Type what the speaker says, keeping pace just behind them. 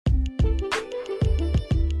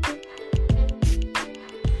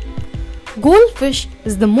Goldfish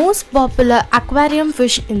is the most popular aquarium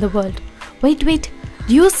fish in the world. Wait,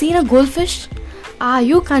 do you seen a goldfish? Are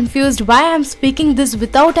you confused why I am speaking this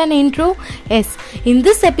without an intro? Yes, in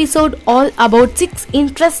this episode all about 6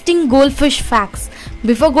 interesting goldfish facts.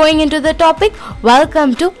 Before going into the topic,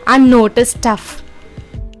 welcome to Unnoticed Stuff.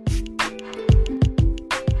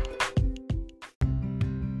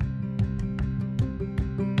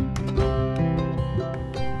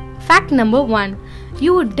 Fact number 1.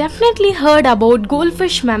 You would definitely heard about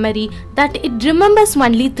goldfish memory that it remembers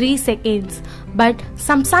only 3 seconds. But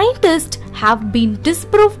some scientists have been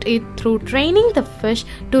disproved it through training the fish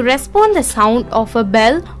to respond the sound of a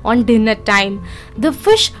bell on dinner time. The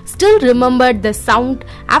fish still remembered the sound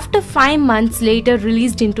after 5 months later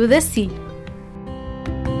released into the sea.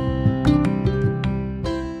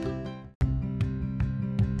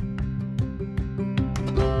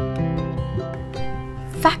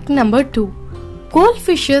 Fact number 2.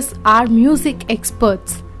 Goldfishes are music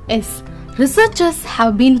experts. Yes, researchers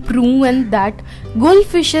have been proven that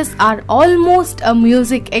goldfishes are almost a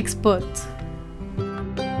music experts.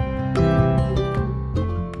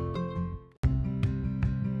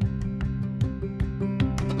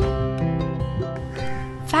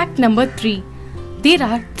 Fact number 3. There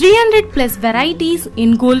are 300 plus varieties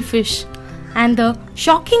in goldfish, and the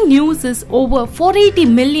shocking news is over 480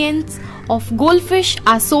 millions of goldfish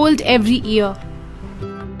are sold every year.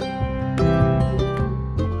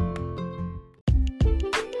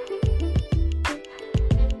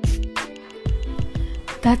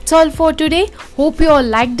 That's all for today. Hope you all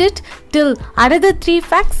liked it. Till another 3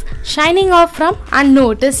 facts, shining off from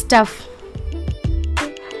Unnoticed Stuff.